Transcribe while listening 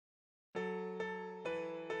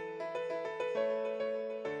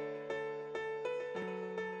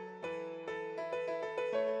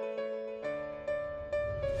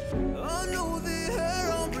I know the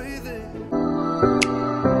air I'm breathing.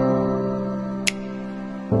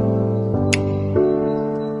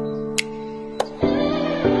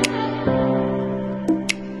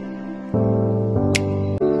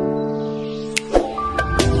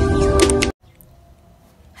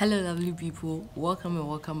 Hello lovely people, welcome and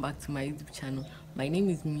welcome back to my YouTube channel. My name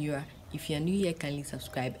is Mira. If you are new here, kindly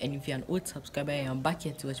subscribe, and if you are an old subscriber and I'm back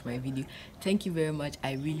here to watch my video, thank you very much.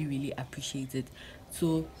 I really appreciate it.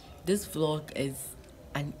 So this vlog is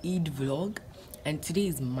an Eid vlog, and today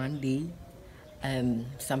is Monday.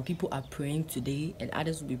 Some people are praying today and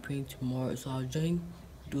others will be praying tomorrow, so I'll join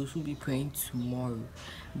those who will be praying tomorrow.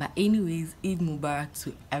 But anyways, Eid Mubarak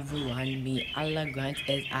to everyone. May Allah grant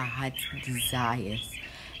us our heart's desires.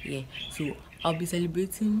 Yeah, so I'll be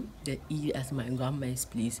celebrating the Eid at my grandma's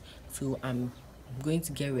place, so I'm going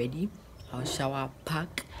to get ready. I'll shower,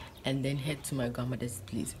 pack, and then head to my grandmother's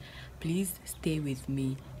place. Please stay with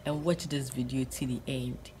me and watch this video till the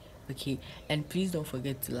end, okay? And please don't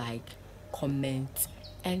forget to like, comment,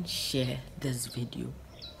 and share this video.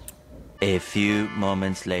 A few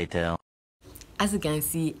moments later. As you can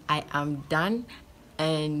see, I am done,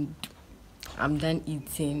 and I'm done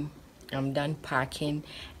eating, I'm done packing,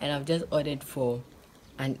 and I've just ordered for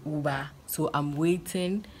an Uber, so I'm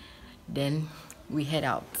waiting, then we head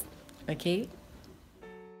out, okay?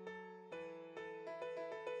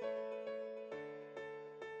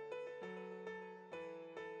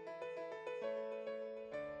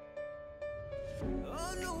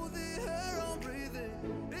 I know the air I'm breathing.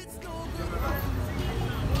 It's no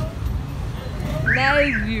good.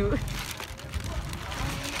 Nice view.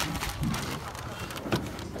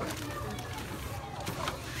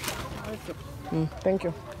 Thank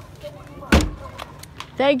you.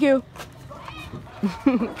 Thank you.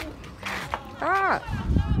 Ah.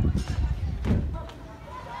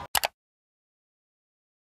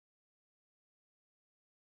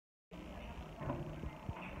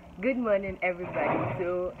 Good morning, everybody.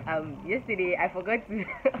 So yesterday I forgot to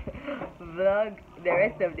vlog the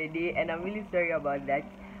rest of the day, and I'm really sorry about that.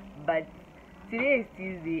 But today is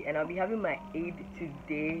Tuesday and I'll be having my Eid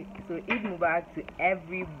today. So Eid Mubarak to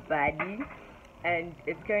everybody. And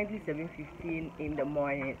it's currently 7:15 in the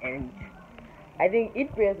morning, and I think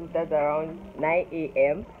Eid prayers will start around 9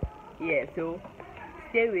 a.m. Yeah, so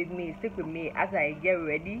stick with me as I get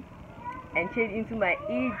ready and change into my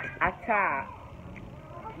Eid attire.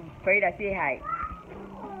 Farida, say hi.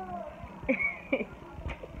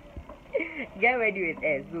 Get ready with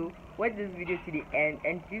us. So watch this video to the end,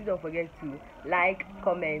 and please don't forget to like,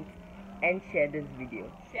 comment, and share this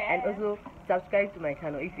video. And also subscribe to my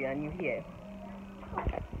channel if you are new here.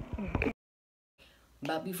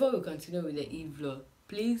 But before we continue with the Eid vlog,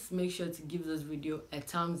 please make sure to give this video a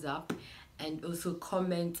thumbs up and also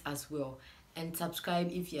comment as well, and subscribe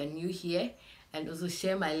if you are new here, and also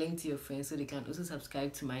share my link to your friends so they can also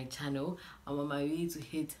subscribe to my channel. I'm on my way to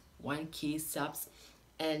hit 1K subs,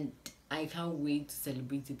 and I can't wait to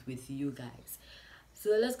celebrate it with you guys.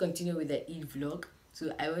 So let's continue with the Eid vlog.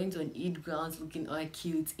 So I went on Eid grounds looking all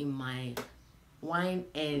cute in my wine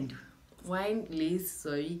lace,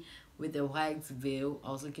 with a white veil.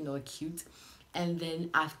 I was looking all cute. And then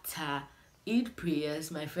after Eid prayers,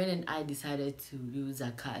 my friend and I decided to do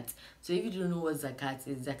Zakat. So if you don't know what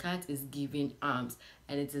Zakat is giving alms,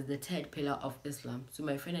 and it is the third pillar of Islam. So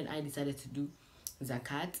my friend and I decided to do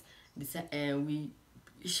Zakat, and we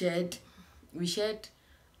shared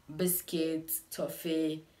biscuits,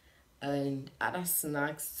 toffee, and other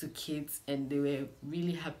snacks to kids, and they were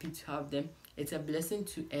really happy to have them. It's a blessing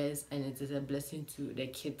to us, and it is a blessing to the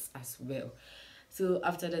kids as well. So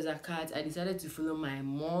after the Zakat, I decided to follow my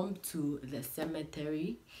mom to the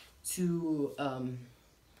cemetery to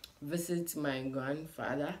visit my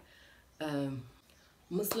grandfather.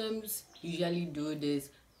 Muslims usually do this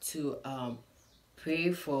to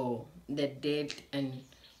pray for the dead, and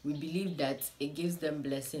we believe that it gives them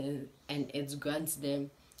blessings and it grants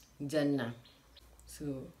them Jannah.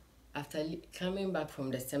 So after coming back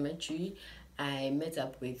from the cemetery, I met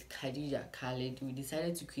up with Khadija Khalid. We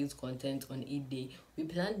decided to create content on Eid Day. We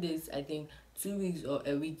planned this, I think, 2 weeks or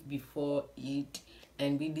a week before Eid,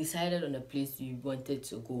 and we decided on a place we wanted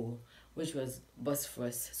to go, which was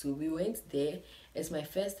Bosphorus. So we went there. It's my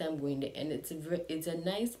first time going there, and it's a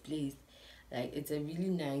nice place. Like, it's a really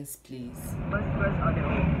nice place. Bosphorus on the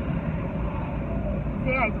way.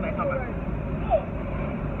 Say hi to my camera.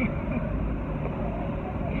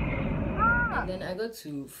 And then I got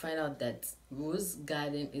to find out that Rose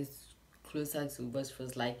Garden is closer to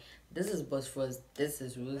Bosphorus. Like, this is Bosphorus, this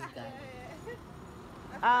is Rose Garden.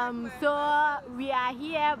 So we are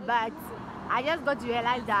here, but I just got to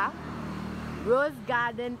realize that Rose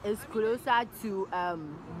Garden is closer to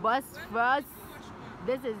Bosphorus.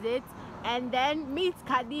 This is it. And then meet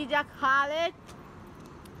Khadija Khalid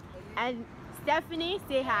and Stephanie.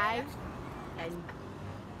 Say hi. And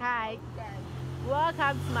hi.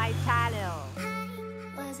 Welcome to my channel.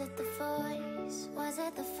 Was it the voice? Was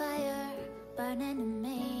it the fire burning in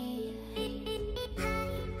me?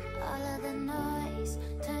 All of the noise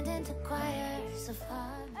turned into choirs of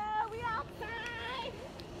heart. We outside.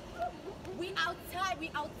 We outside. We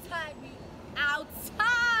outside. We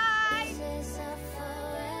outside. This is a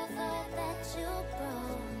forever that you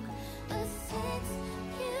broke, but since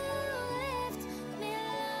you left me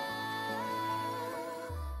alone,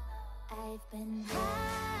 I've been high.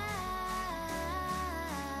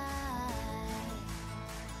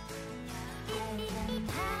 I've been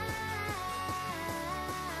high.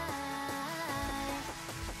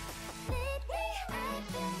 Lately I've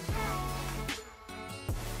been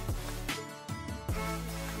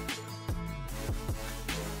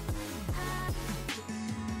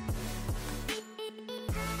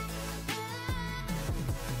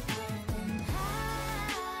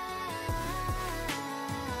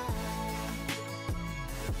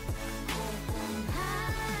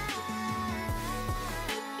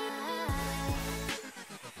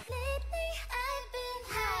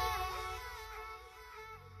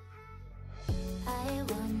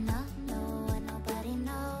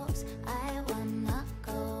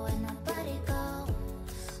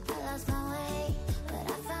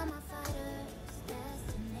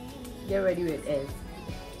Get ready with it.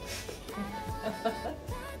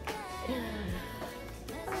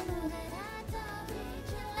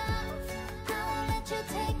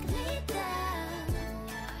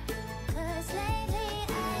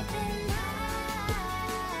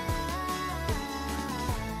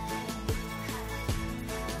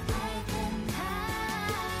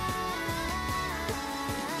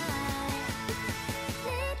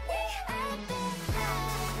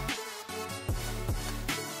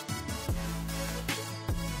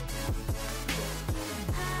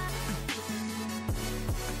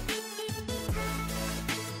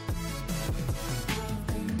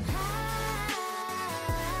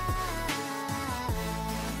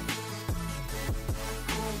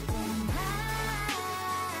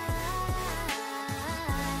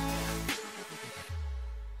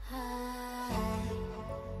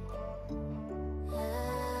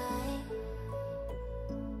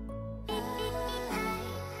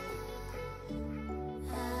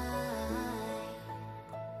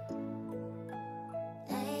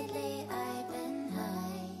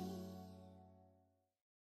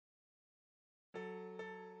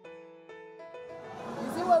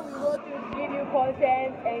 When we go through give you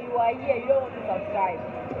content and you are here, you don't want to subscribe.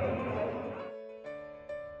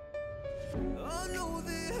 I know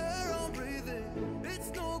the air I'm breathing, it's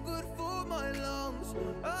no good for my lungs.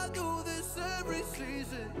 I do this every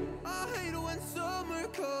season, I hate when summer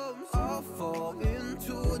comes. I fall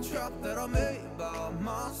into a trap that I made by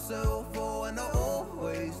myself. Oh, and I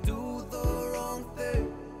always do the wrong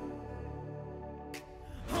thing.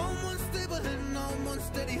 I'm unstable and I'm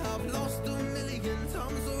unsteady, I've lost a million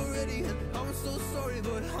times already, and I'm so sorry,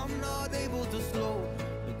 but I'm not able to slow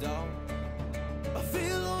down. I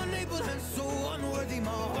feel unable and so unworthy,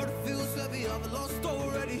 my heart feels heavy, I've lost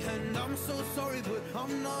already, and I'm so sorry, but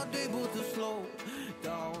I'm not able to slow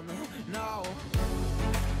down now.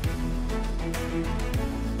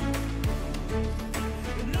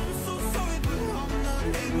 And I'm so sorry, but I'm not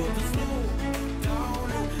able to slow down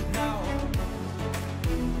now.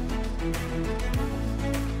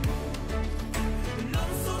 And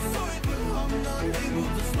I'm so sorry, but I'm not able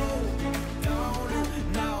to slow down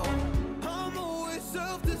now. I'm always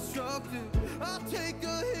self-destructive, I take a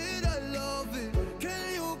hit, I love it.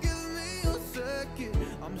 Can you give me a second?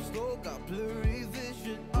 I'm slow, got blurry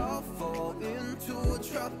vision. I fall into a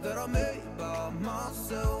trap that I made by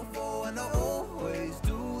myself. Oh, and I always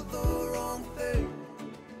do the wrong thing.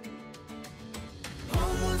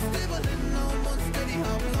 I'm unstable and I'm unsteady,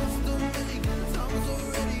 I've lost a million times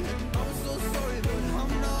already, and I'm so sorry, but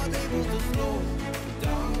I'm not able to slow